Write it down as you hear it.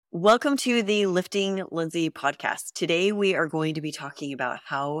Welcome to the Lifting Lindsay podcast. Today we are going to be talking about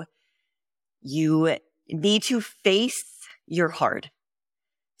how you need to face your hard.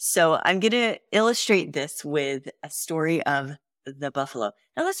 So I'm going to illustrate this with a story of the buffalo.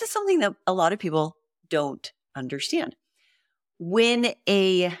 Now, this is something that a lot of people don't understand. When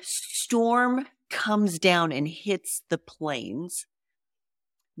a storm comes down and hits the plains,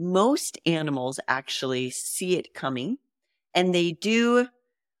 most animals actually see it coming, and they do,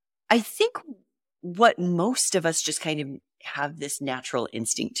 I think, what most of us just kind of have this natural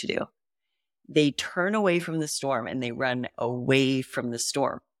instinct to do. They turn away from the storm and they run away from the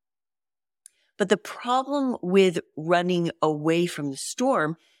storm. But the problem with running away from the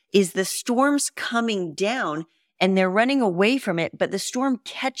storm is the storm's coming down and they're running away from it, but the storm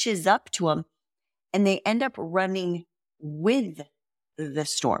catches up to them and they end up running with the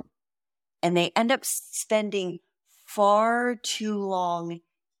storm. And they end up spending far too long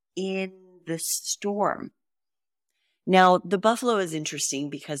in the storm. Now, the buffalo is interesting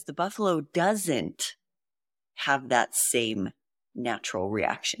because the buffalo doesn't have that same natural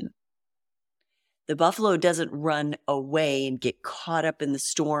reaction. The buffalo doesn't run away and get caught up in the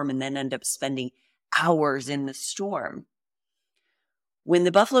storm and then end up spending hours in the storm. When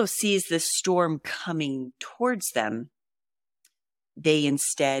the buffalo sees the storm coming towards them, they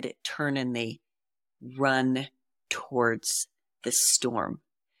instead turn and they run towards the storm.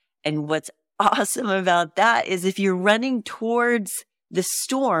 And what's awesome about that is if you're running towards the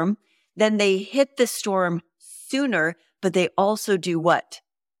storm, then they hit the storm sooner, but they also do what?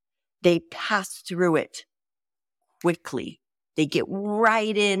 They pass through it quickly. They get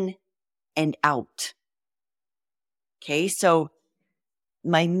right in and out. Okay, so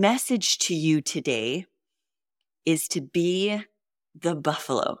my message to you today is to be the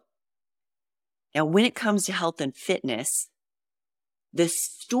buffalo. Now, when it comes to health and fitness, the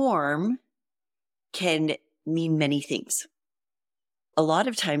storm can mean many things. A lot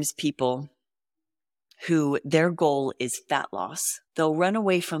of times people who their goal is fat loss, they'll run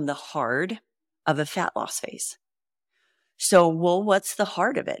away from the hard of a fat loss phase. So, what's the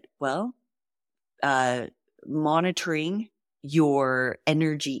hard of it? Well, monitoring your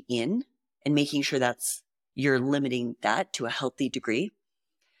energy in and making sure you're limiting that to a healthy degree,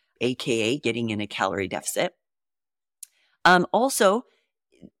 aka getting in a calorie deficit. Also,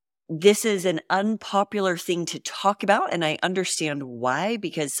 this is an unpopular thing to talk about, and I understand why,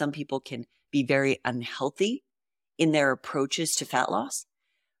 because some people can be very unhealthy in their approaches to fat loss,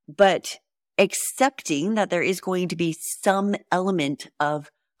 but accepting that there is going to be some element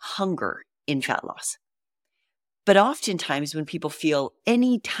of hunger in fat loss. But oftentimes when people feel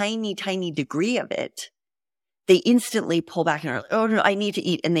any tiny, tiny degree of it, they instantly pull back and are like, oh no, I need to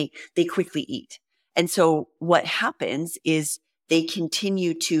eat. And they quickly eat. And so what happens is they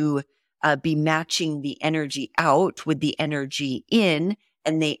continue to be matching the energy out with the energy in,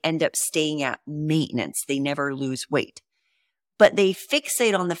 and they end up staying at maintenance. They never lose weight. But they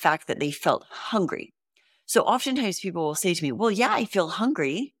fixate on the fact that they felt hungry. So oftentimes people will say to me, well, yeah, I feel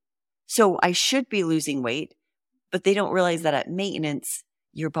hungry, so I should be losing weight. But they don't realize that at maintenance,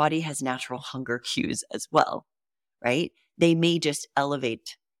 your body has natural hunger cues as well, right? They may just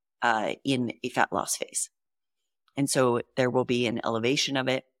elevate in a fat loss phase. And so there will be an elevation of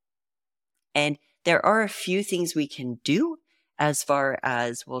it. And there are a few things we can do as far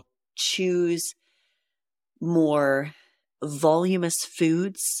as we'll choose more voluminous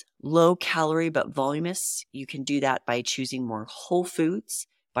foods, low calorie, but voluminous. You can do that by choosing more whole foods,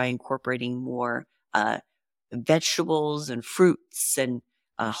 by incorporating more vegetables and fruits and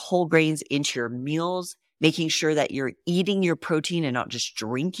whole grains into your meals, making sure that you're eating your protein and not just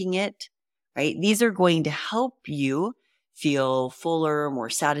drinking it, right? These are going to help you feel fuller, more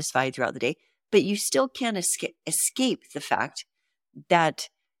satisfied throughout the day, but you still can't escape the fact that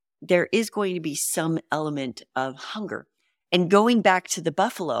there is going to be some element of hunger. And going back to the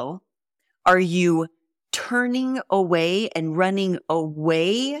buffalo, are you turning away and running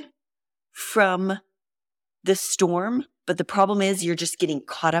away from the storm? But the problem is you're just getting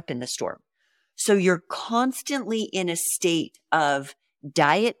caught up in the storm. So you're constantly in a state of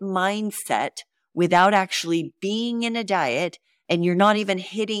diet mindset without actually being in a diet, and you're not even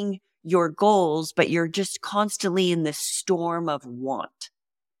hitting your goals, but you're just constantly in this storm of want.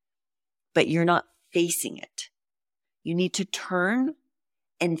 But you're not facing it. You need to turn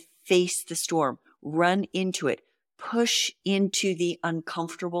and face the storm, run into it, push into the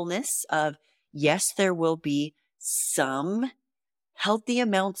uncomfortableness of, yes, there will be some healthy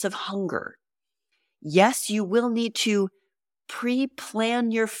amounts of hunger. Yes, you will need to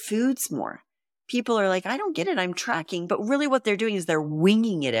pre-plan your foods more. people are like, I don't get it. I'm tracking. But really what they're doing is they're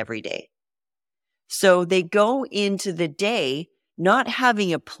winging it every day. So they go into the day not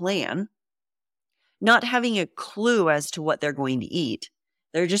having a plan, not having a clue as to what they're going to eat.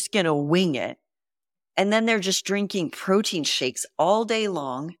 They're just going to wing it. And then they're just drinking protein shakes all day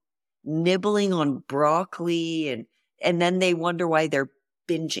long, nibbling on broccoli, and then they wonder why they're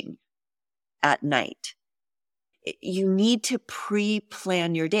binging at night. You need to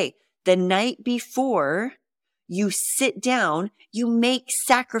pre-plan your day. The night before you sit down, you make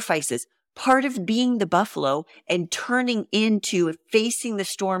sacrifices. Part of being the buffalo and turning into facing the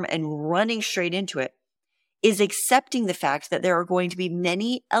storm and running straight into it is accepting the fact that there are going to be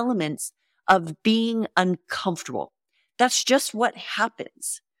many elements of being uncomfortable. That's just what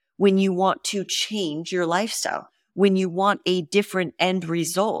happens when you want to change your lifestyle, when you want a different end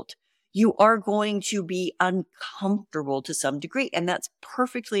result. You are going to be uncomfortable to some degree, and that's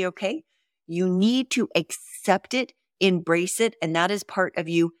perfectly okay. You need to accept it, embrace it, and that is part of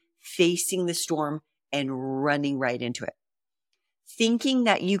you facing the storm and running right into it. Thinking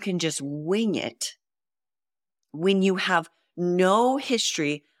that you can just wing it when you have no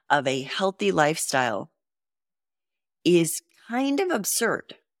history of a healthy lifestyle is kind of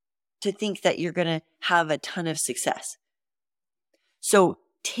absurd to think that you're going to have a ton of success. So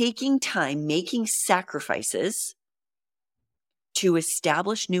taking time, making sacrifices to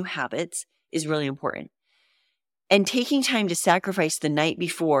establish new habits is really important. And taking time to sacrifice the night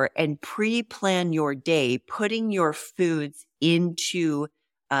before and pre-plan your day, putting your foods into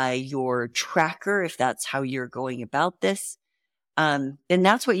your tracker, if that's how you're going about this, then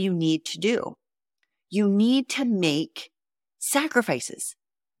that's what you need to do. You need to make sacrifices.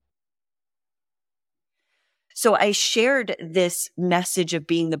 So I shared this message of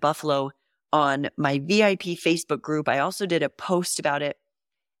being the buffalo on my VIP Facebook group. I also did a post about it.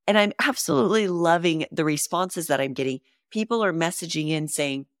 And I'm absolutely loving the responses that I'm getting. People are messaging in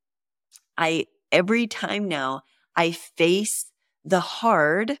saying, every time now I face the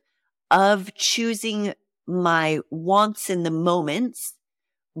hard of choosing my wants in the moments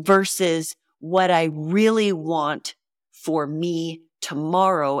versus what I really want for me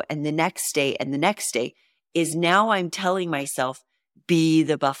tomorrow and the next day and the next day, is now I'm telling myself, be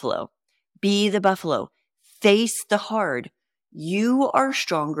the buffalo, face the hard. You are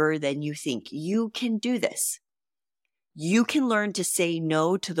stronger than you think. You can do this. You can learn to say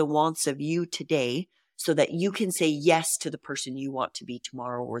no to the wants of you today so that you can say yes to the person you want to be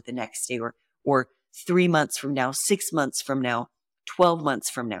tomorrow or the next day or 3 months from now, 6 months from now, 12 months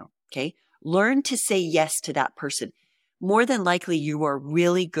from now. Okay. Learn to say yes to that person. More than likely, you are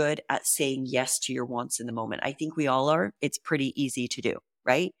really good at saying yes to your wants in the moment. I think we all are. It's pretty easy to do,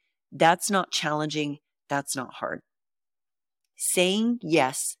 right? That's not challenging. That's not hard. Saying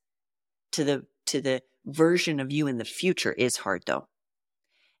yes to the version of you in the future is hard though.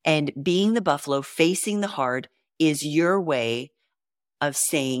 And being the buffalo, facing the hard, is your way of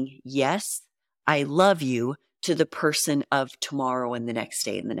saying, yes, I love you to the person of tomorrow and the next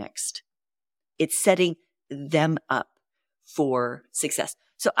day and the next. It's setting them up for success.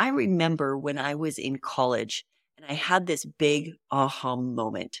 So I remember when I was in college and I had this big aha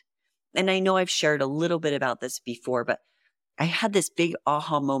moment. And I know I've shared a little bit about this before, but I had this big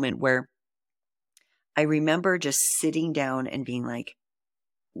aha moment where I remember just sitting down and being like,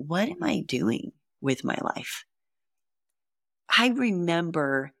 what am I doing with my life? I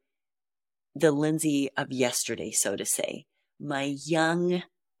remember the Lindsay of yesterday, so to say, my young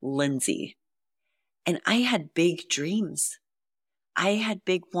Lindsay. And I had big dreams. I had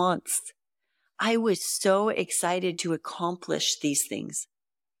big wants. I was so excited to accomplish these things.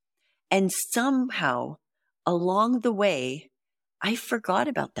 And somehow along the way, I forgot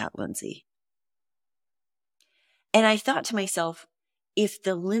about that Lindsay. And I thought to myself, if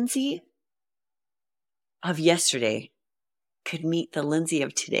the Lindsay of yesterday could meet the Lindsay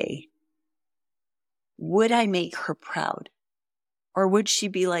of today, would I make her proud? Or would she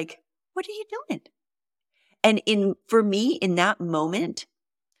be like, what are you doing? And for me, in that moment,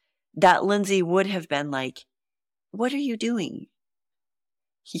 that Lindsay would have been like, what are you doing?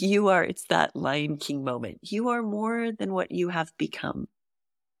 It's that Lion King moment. You are more than what you have become.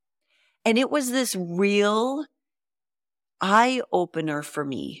 And it was this real eye opener for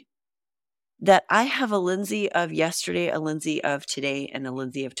me that I have a Lindsay of yesterday, a Lindsay of today, and a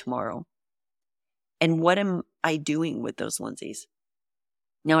Lindsay of tomorrow. And what am I doing with those Lindsays?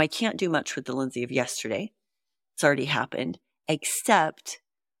 Now, I can't do much with the Lindsay of yesterday. It's already happened, except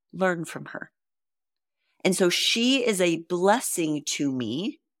learn from her. And so she is a blessing to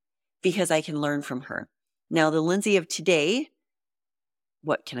me because I can learn from her. Now, the Lindsay of today,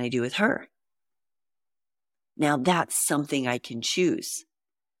 what can I do with her? Now that's something I can choose.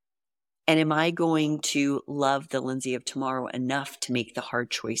 And am I going to love the Lindsay of tomorrow enough to make the hard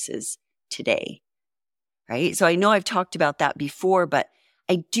choices today? Right? So I know I've talked about that before, but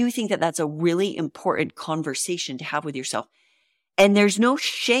I do think that that's a really important conversation to have with yourself. And there's no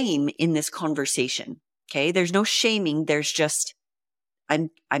shame in this conversation. Okay. There's no shaming. There's just, I'm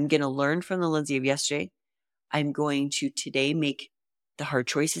going to learn from the Lindsay of yesterday. I'm going to today make the hard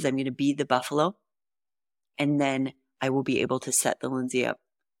choices. I'm going to be the buffalo. And then I will be able to set the Lindsay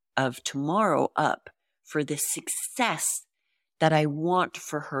of tomorrow up for the success that I want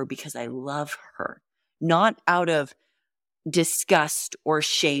for her because I love her. Not out of disgust or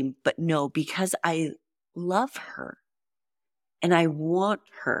shame, but no, because I love her and I want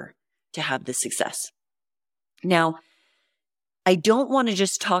her to have the success. Now, I don't want to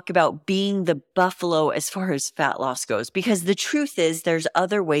just talk about being the buffalo as far as fat loss goes, because the truth is there's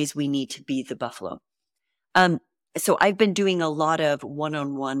other ways we need to be the buffalo. So I've been doing a lot of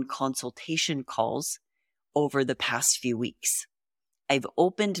one-on-one consultation calls over the past few weeks. I've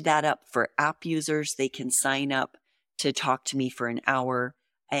opened that up for app users. They can sign up to talk to me for an hour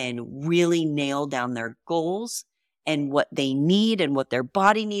and really nail down their goals and what they need and what their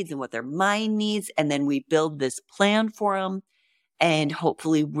body needs and what their mind needs. And then we build this plan for them and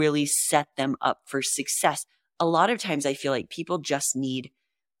hopefully really set them up for success. A lot of times I feel like people just need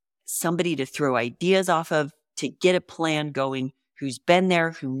somebody to throw ideas off of, to get a plan going, who's been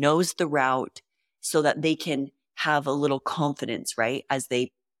there, who knows the route, so that they can have a little confidence, right? As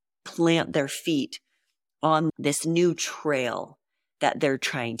they plant their feet on this new trail that they're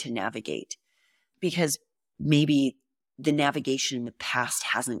trying to navigate. Because maybe the navigation in the past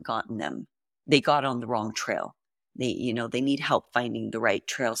hasn't gotten them. They got on the wrong trail. They need help finding the right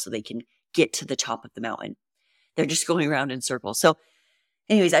trail so they can get to the top of the mountain. They're just going around in circles. So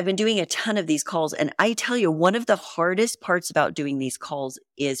anyways, I've been doing a ton of these calls, and I tell you, one of the hardest parts about doing these calls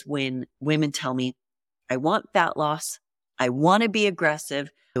is when women tell me, I want fat loss. I want to be aggressive.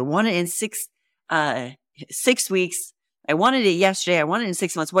 I want it in 6 weeks. I wanted it yesterday. I want it in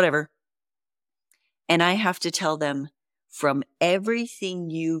 6 months, whatever. And I have to tell them, from everything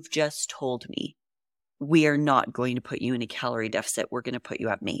you've just told me, we are not going to put you in a calorie deficit. We're going to put you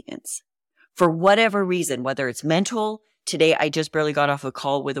at maintenance. For whatever reason, whether it's mental. Today, I just barely got off a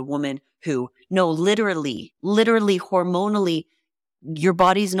call with a woman who, literally, hormonally, your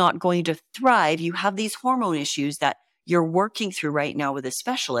body's not going to thrive. You have these hormone issues that you're working through right now with a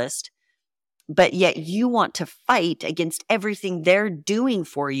specialist, but yet you want to fight against everything they're doing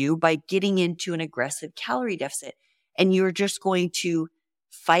for you by getting into an aggressive calorie deficit. And you're just going to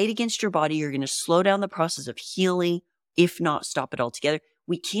fight against your body. You're going to slow down the process of healing, if not stop it altogether.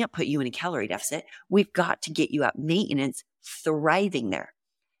 We can't put you in a calorie deficit. We've got to get you at maintenance, thriving there.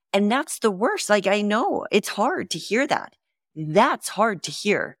 And that's the worst. Like, I know it's hard to hear that. That's hard to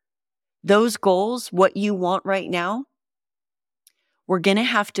hear. Those goals, what you want right now, we're going to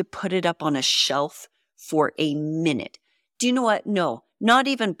have to put it up on a shelf for a minute. Do you know what? No, not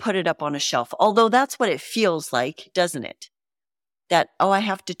even put it up on a shelf. Although that's what it feels like, doesn't it? That, I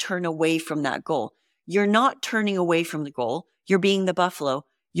have to turn away from that goal. You're not turning away from the goal. You're being the buffalo.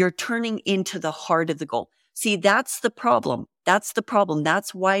 You're turning into the heart of the goal. See, that's the problem. That's the problem.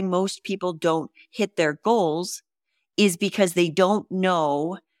 That's why most people don't hit their goals, is because they don't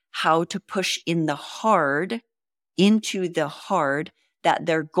know how to push into the hard that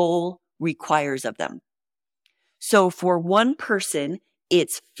their goal requires of them. So for one person,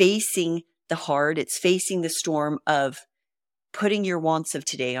 it's facing the hard, it's facing the storm of putting your wants of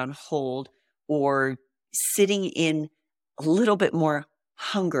today on hold, or sitting in a little bit more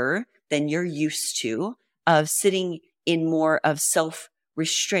hunger than you're used to, of sitting in more of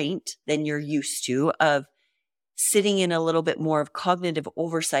self-restraint than you're used to, of sitting in a little bit more of cognitive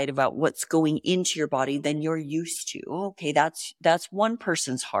oversight about what's going into your body than you're used to. Okay, that's one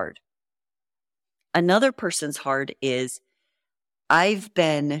person's hard. Another person's hard is, I've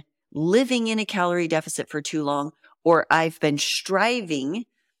been living in a calorie deficit for too long, or I've been striving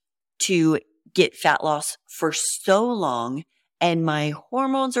to get fat loss for so long and my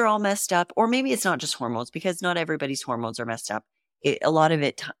hormones are all messed up. Or maybe it's not just hormones, because not everybody's hormones are messed up.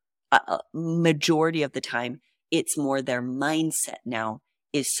 Majority of the time, it's more their mindset now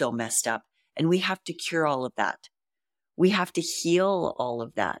is so messed up. And we have to cure all of that. We have to heal all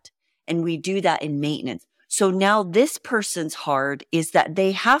of that. And we do that in maintenance. So now this person's hard is that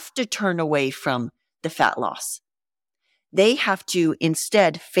they have to turn away from the fat loss. They have to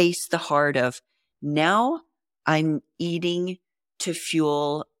instead face the hard of, now I'm eating to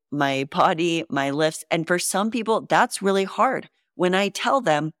fuel my body, my lifts. And for some people, that's really hard. When I tell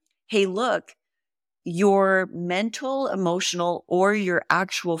them, hey, look, your mental, emotional, or your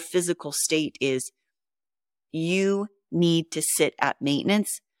actual physical state is you need to sit at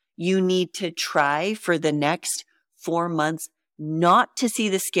maintenance. You need to try for the next 4 months not to see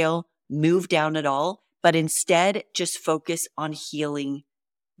the scale move down at all, but instead just focus on healing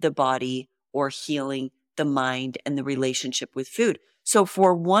the body or healing the mind and the relationship with food. So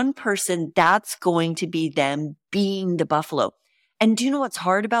for one person, that's going to be them being the buffalo. And do you know what's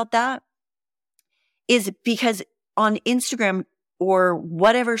hard about that? Is because on Instagram or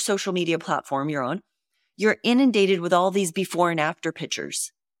whatever social media platform you're on, you're inundated with all these before and after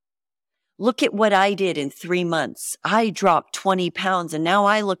pictures. Look at what I did in 3 months. I dropped 20 pounds and now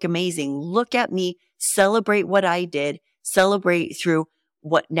I look amazing. Look at me. Celebrate what I did. Celebrate through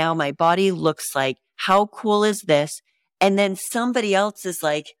what now my body looks like. How cool is this? And then somebody else is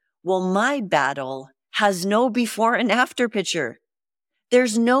like, well, my battle has no before and after picture.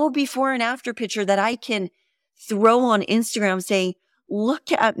 There's no before and after picture that I can throw on Instagram saying,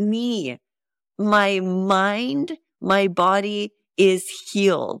 look at me. My mind, my body is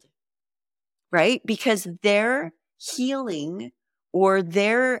healed, right? Because their healing or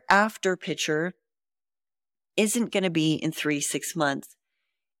their after picture isn't going to be in 3-6 months.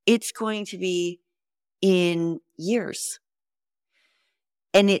 It's going to be in years.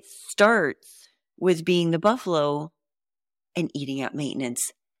 And it starts with being the buffalo and eating at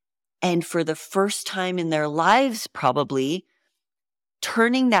maintenance. And for the first time in their lives, probably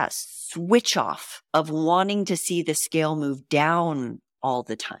turning that switch off of wanting to see the scale move down all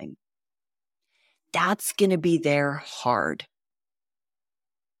the time. That's going to be their hard.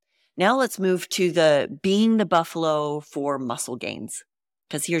 Now let's move to the being the buffalo for muscle gains.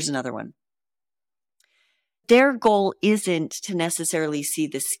 Because here's another one. Their goal isn't to necessarily see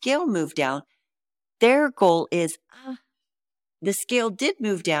the scale move down. Their goal is, the scale did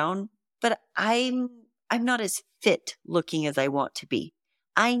move down, but I'm not as fit looking as I want to be.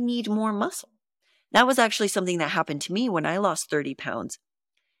 I need more muscle. That was actually something that happened to me when I lost 30 pounds.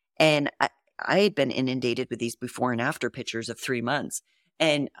 And I had been inundated with these before and after pictures of 3 months.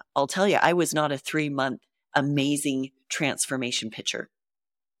 And I'll tell you, I was not a 3-month amazing transformation picture.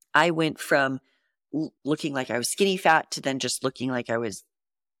 I went from looking like I was skinny fat to then just looking like I was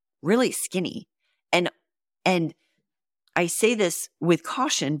really skinny. And I say this with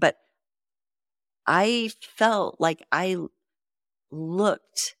caution, but I felt like I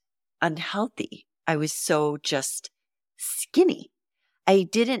looked unhealthy. I was so just skinny. I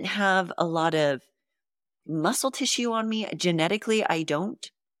didn't have a lot of muscle tissue on me. Genetically, I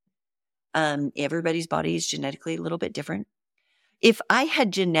don't. Everybody's body is genetically a little bit different. If I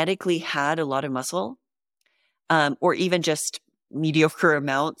had genetically had a lot of muscle, or even just mediocre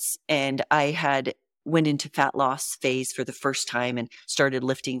amounts, and I had went into fat loss phase for the first time and started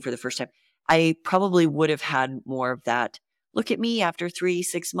lifting for the first time, I probably would have had more of that. Look at me after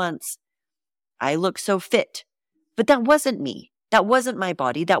 3-6 months. I look so fit. But that wasn't me. That wasn't my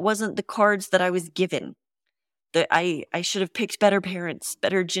body. That wasn't the cards that I was given. I should have picked better parents,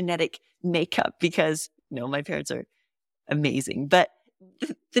 better genetic makeup, because my parents are amazing, but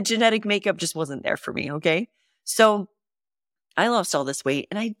the genetic makeup just wasn't there for me. Okay. So I lost all this weight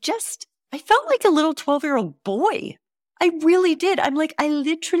and I felt like a little 12-year-old boy. I really did. I'm like, I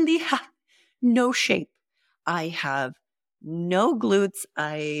literally have no shape. I have no glutes.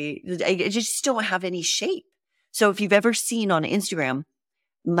 I just don't have any shape. So if you've ever seen on Instagram,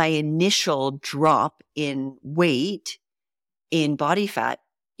 my initial drop in weight, in body fat,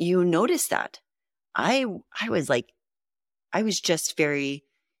 you notice that I was just very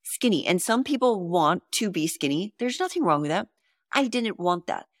skinny. And some people want to be skinny. There's nothing wrong with that. I didn't want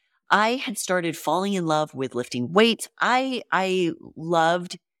that. I had started falling in love with lifting weights. I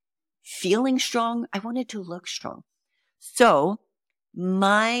loved feeling strong. I wanted to look strong. So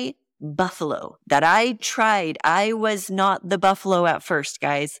my buffalo that I tried, I was not the buffalo at first,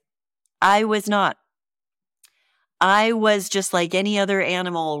 guys. I was not. I was just like any other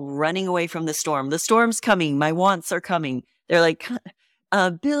animal running away from the storm. The storm's coming. My wants are coming. They're like,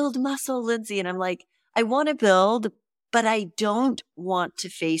 build muscle, Lindsay. And I'm like, I want to build, but I don't want to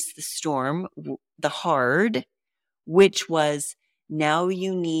face the storm, the hard, which was now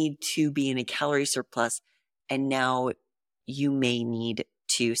you need to be in a calorie surplus. And now you may need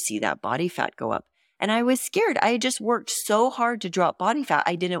to see that body fat go up. And I was scared. I just worked so hard to drop body fat.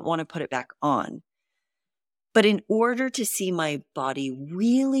 I didn't want to put it back on. But in order to see my body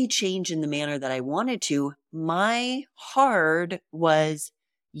really change in the manner that I wanted to, my hard was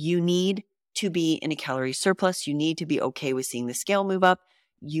you need to be in a calorie surplus. You need to be okay with seeing the scale move up.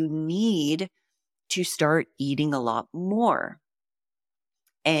 You need to start eating a lot more.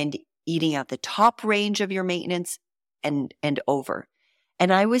 And eating at the top range of your maintenance and over.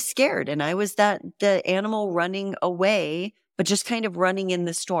 And I was scared, and I was the animal running away, but just kind of running in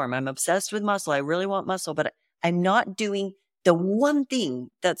the storm. I'm obsessed with muscle. I really want muscle, but I'm not doing the one thing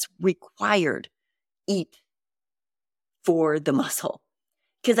that's required, eat for the muscle.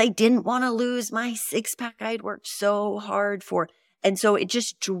 Because I didn't want to lose my 6-pack I'd worked so hard for. And so it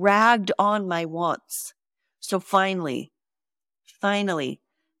just dragged on my wants. So finally,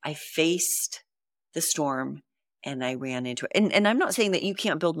 I faced the storm and I ran into it. And I'm not saying that you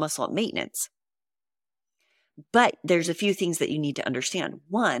can't build muscle at maintenance, but there's a few things that you need to understand.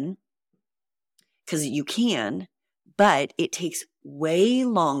 One, because you can, but it takes way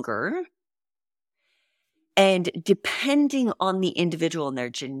longer. And depending on the individual and their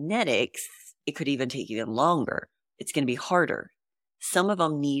genetics, it could even take even longer. It's going to be harder. Some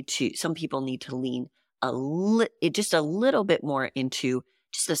people need to lean just a little bit more into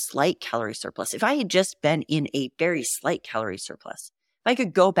just a slight calorie surplus. If I had just been in a very slight calorie surplus, if I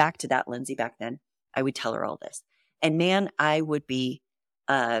could go back to that Lindsay back then, I would tell her all this. And man, I would be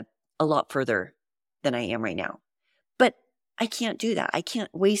a lot further than I am right now. But I can't do that. I can't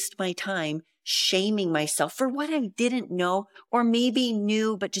waste my time shaming myself for what I didn't know or maybe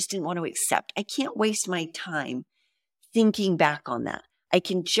knew but just didn't want to accept. I can't waste my time thinking back on that. I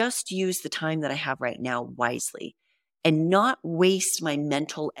can just use the time that I have right now wisely and not waste my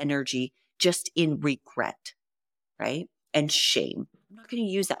mental energy just in regret, right? And shame. I'm not going to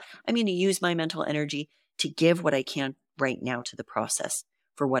use that. I'm going to use my mental energy to give what I can right now to the process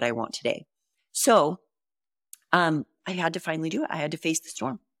for what I want today. So, I had to finally do it. I had to face the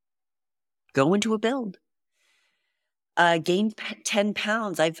storm. Go into a build. Gained 10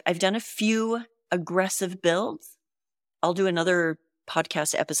 pounds. I've done a few aggressive builds. I'll do another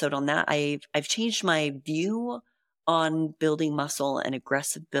podcast episode on that. I've changed my view on building muscle and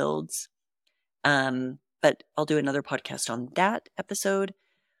aggressive builds. But I'll do another podcast on that episode.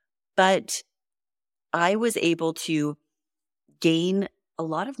 But I was able to gain a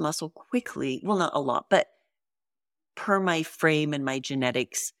lot of muscle quickly. Well, not a lot, but per my frame and my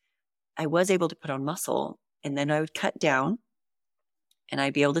genetics, I was able to put on muscle, and then I would cut down and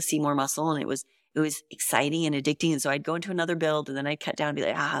I'd be able to see more muscle, and it was exciting and addicting. And so I'd go into another build and then I'd cut down and be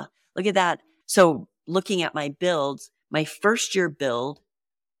like, look at that. So looking at my builds, my first year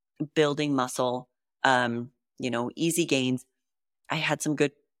building muscle, easy gains. I had some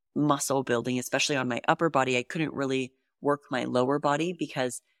good muscle building, especially on my upper body. I couldn't really work my lower body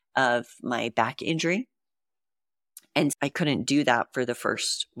because of my back injury. And I couldn't do that for the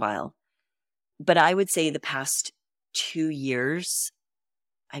first while. But I would say the past 2 years,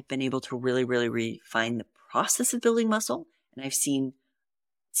 I've been able to really, really refine the process of building muscle. And I've seen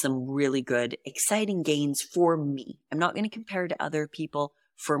some really good, exciting gains for me. I'm not going to compare to other people.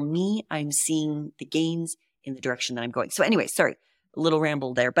 For me, I'm seeing the gains in the direction that I'm going. So anyway, sorry, a little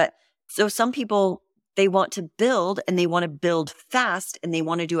ramble there. But so some people, they want to build and they want to build fast and they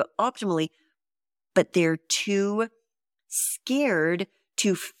want to do it optimally, but they're too scared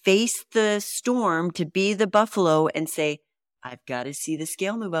to face the storm, to be the buffalo and say, I've got to see the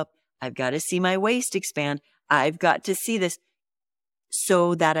scale move up. I've got to see my waist expand. I've got to see this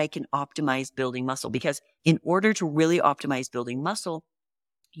so that I can optimize building muscle. Because in order to really optimize building muscle,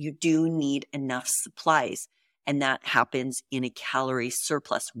 you do need enough supplies. And that happens in a calorie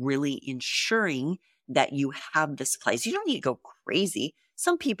surplus, really ensuring that you have the supplies. You don't need to go crazy.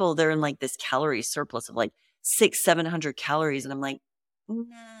 Some people, they're in like this calorie surplus of like 600-700 calories. And I'm like,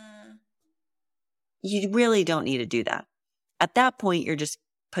 nah, you really don't need to do that. At that point, you're just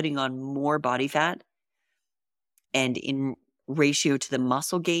putting on more body fat, and in ratio to the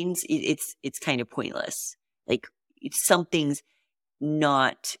muscle gains, it's kind of pointless. Like something's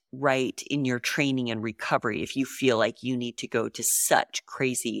not right in your training and recovery if you feel like you need to go to such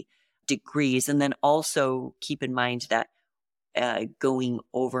crazy degrees. And then also keep in mind that going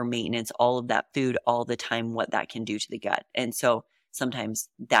over maintenance, all of that food all the time, what that can do to the gut. And so sometimes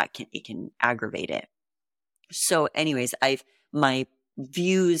it can aggravate it. So anyways, my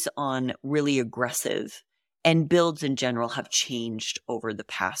views on really aggressive and builds in general have changed over the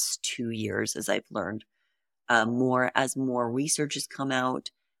past 2 years as I've learned more, as more research has come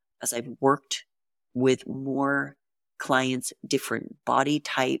out, as I've worked with more clients, different body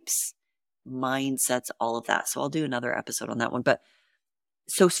types, mindsets, all of that. So I'll do another episode on that one. But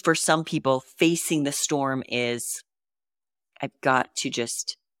so for some people, facing the storm is, I've got to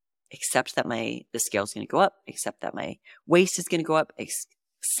just accept that the scale is going to go up, accept that my waist is going to go up,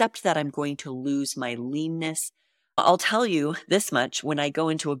 accept that I'm going to lose my leanness. I'll tell you this much, when I go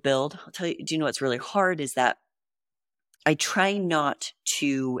into a build, do you know what's really hard is that I try not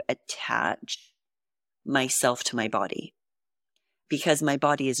to attach myself to my body because my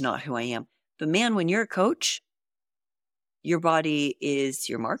body is not who I am. But man, when you're a coach, your body is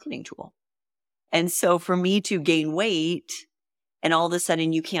your marketing tool. And so for me to gain weight and all of a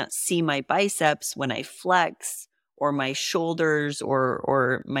sudden you can't see my biceps when I flex, or my shoulders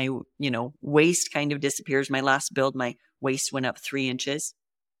or my, waist kind of disappears. My last build, my waist went up 3 inches.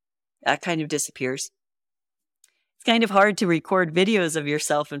 That kind of disappears. It's kind of hard to record videos of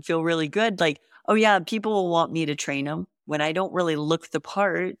yourself and feel really good. Like, oh yeah, people will want me to train them when I don't really look the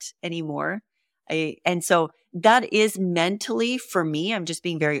part anymore. And so that is mentally, for me, I'm just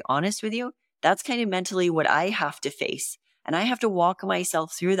being very honest with you. That's kind of mentally what I have to face. And I have to walk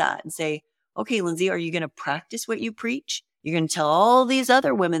myself through that and say, okay, Lindsay, are you going to practice what you preach? You're going to tell all these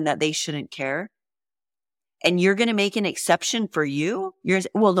other women that they shouldn't care. And you're going to make an exception for you? You're going to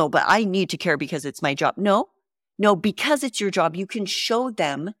say, well, no, but I need to care because it's my job. No, because it's your job, you can show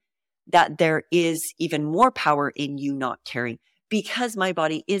them that there is even more power in you not caring. Because my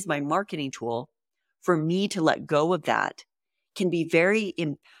body is my marketing tool, for me to let go of that can be very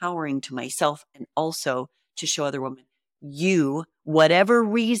empowering to myself and also to show other women, you, whatever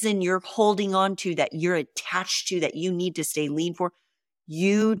reason you're holding on to, that you're attached to, that you need to stay lean for,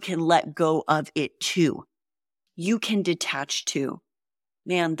 you can let go of it too. You can detach too.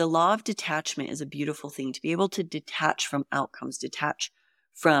 Man, the law of detachment is a beautiful thing, to be able to detach from outcomes, detach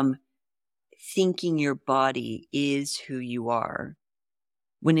from thinking your body is who you are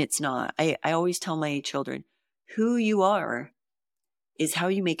when it's not. I always tell my children, who you are is how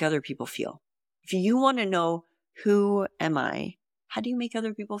you make other people feel. If you want to know who am I, how do you make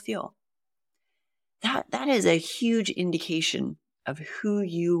other people feel? That is a huge indication of who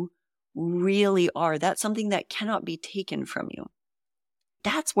you really are. That's something that cannot be taken from you.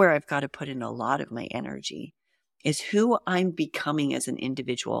 That's where I've got to put in a lot of my energy, is who I'm becoming as an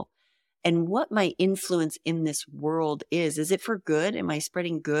individual and what my influence in this world is. Is it for good? Am I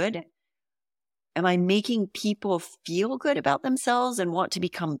spreading good? Am I making people feel good about themselves and want to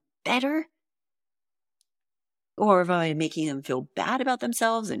become better? Or am I making them feel bad about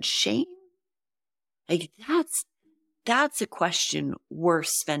themselves and shame? Like that's a question worth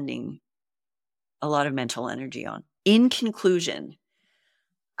spending a lot of mental energy on. In conclusion,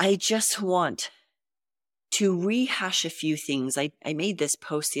 I just want to rehash a few things. I made this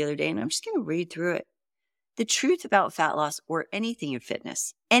post the other day and I'm just going to read through it. The truth about fat loss, or anything in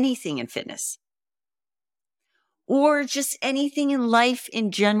fitness, or just anything in life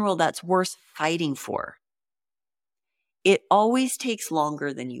in general that's worth fighting for. It always takes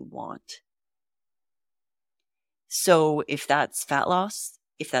longer than you want. So if that's fat loss,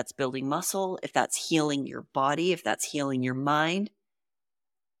 if that's building muscle, if that's healing your body, if that's healing your mind,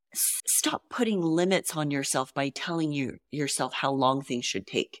 stop putting limits on yourself by telling yourself how long things should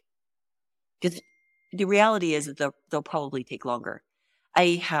take. Because the reality is that they'll probably take longer.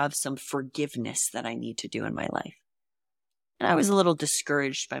 I have some forgiveness that I need to do in my life. And I was a little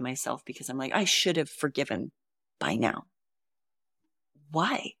discouraged by myself because I'm like, I should have forgiven by now.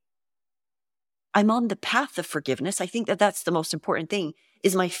 Why? I'm on the path of forgiveness. I think that that's the most important thing,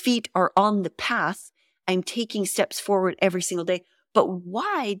 is my feet are on the path. I'm taking steps forward every single day. But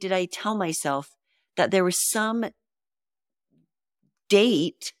why did I tell myself that there was some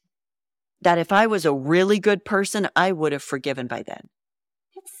date that if I was a really good person, I would have forgiven by then?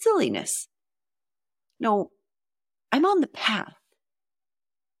 It's silliness. No, I'm on the path.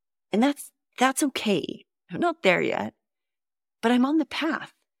 And that's okay. I'm not there yet, but I'm on the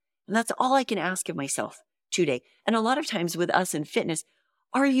path. And that's all I can ask of myself today. And a lot of times with us in fitness,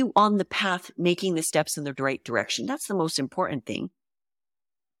 are you on the path, making the steps in the right direction? That's the most important thing,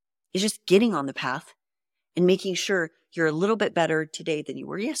 is just getting on the path and making sure you're a little bit better today than you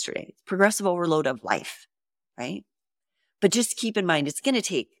were yesterday. It's progressive overload of life, right? But just keep in mind, it's going to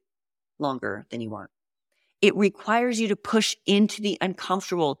take longer than you want. It requires you to push into the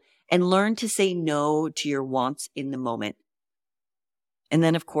uncomfortable and learn to say no to your wants in the moment. And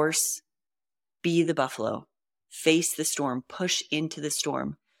then, of course, be the buffalo, face the storm, push into the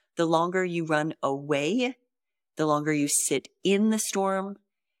storm. The longer you run away, the longer you sit in the storm,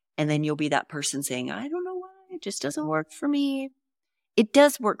 and then you'll be that person saying, I don't know why, it just doesn't work for me. It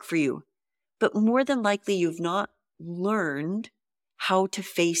does work for you, but more than likely you've not learned how to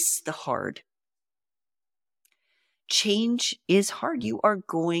face the hard. Change is hard. You are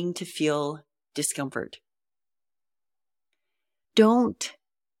going to feel discomfort. Don't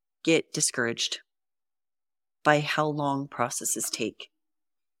get discouraged by how long processes take.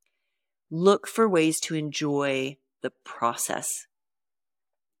 Look for ways to enjoy the process.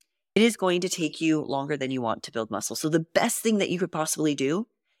 it is going to take you longer than you want to build muscle. So the best thing that you could possibly do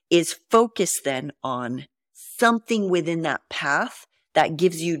is focus then on something within that path that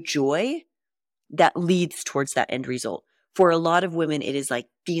gives you joy that leads towards that end result. For a lot of women, it is like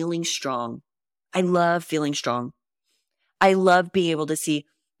feeling strong. I love feeling strong. I love being able to see,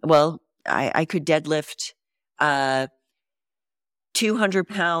 well, I could deadlift 200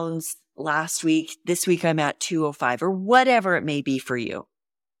 pounds last week. This week I'm at 205 or whatever it may be for you,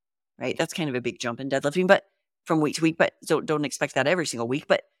 right? That's kind of a big jump in deadlifting, but from week to week, but don't expect that every single week,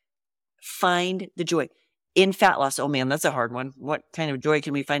 but find the joy. In fat loss, oh man, that's a hard one. What kind of joy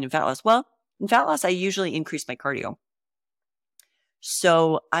can we find in fat loss? Well, in fat loss, I usually increase my cardio.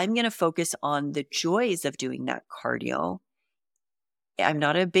 So I'm going to focus on the joys of doing that cardio. I'm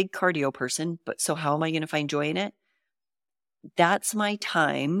not a big cardio person, but so how am I going to find joy in it? That's my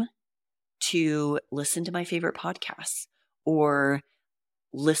time to listen to my favorite podcasts or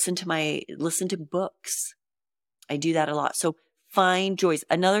listen to books. I do that a lot. So find joys.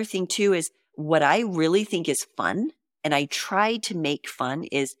 Another thing too is what I really think is fun, and I try to make fun,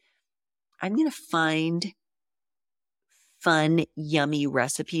 is I'm going to find fun, yummy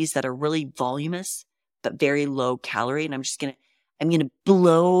recipes that are really voluminous, but very low calorie. And I'm going to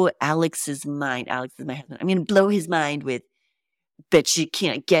blow Alex's mind. Alex is my husband. I'm going to blow his mind with, but you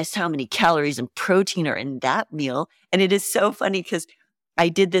can't guess how many calories and protein are in that meal. And it is so funny because I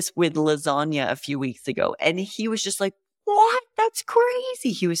did this with lasagna a few weeks ago, and he was just like, what? That's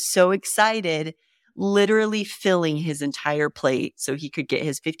crazy. He was so excited, literally filling his entire plate so he could get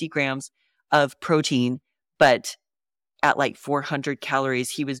his 50 grams of protein, but at like 400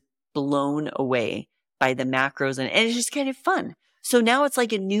 calories, he was blown away by the macros, and it's just kind of fun. So now it's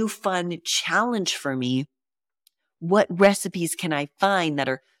like a new fun challenge for me. What recipes can I find that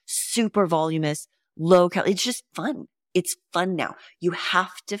are super voluminous, low calorie? It's just fun. It's fun now. You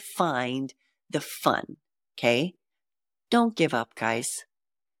have to find the fun. Okay. Don't give up, guys.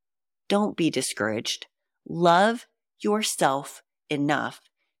 Don't be discouraged. Love yourself enough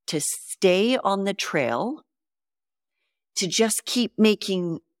to stay on the trail, to just keep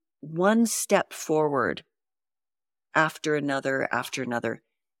making one step forward after another, after another.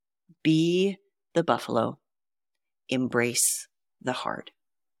 Be the buffalo. Embrace the hard.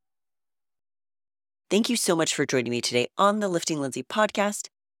 Thank you so much for joining me today on the Lifting Lindsay podcast.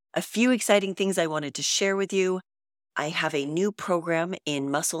 A few exciting things I wanted to share with you. I have a new program in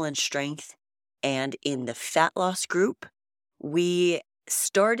muscle and strength and in the fat loss group. We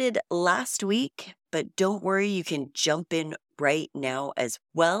started last week, but don't worry, you can jump in right now as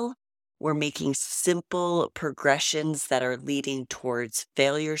well. We're making simple progressions that are leading towards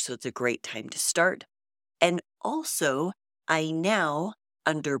failure, so it's a great time to start. And also, I now,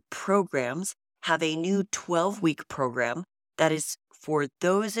 under programs, have a new 12-week program that is for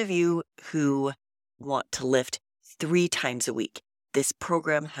those of you who want to lift 3 times a week. This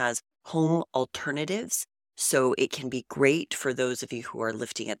program has home alternatives, so it can be great for those of you who are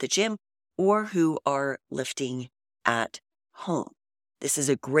lifting at the gym or who are lifting at home. This is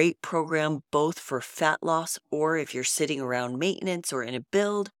a great program both for fat loss, or if you're sitting around maintenance or in a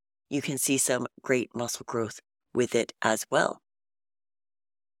build, you can see some great muscle growth with it as well.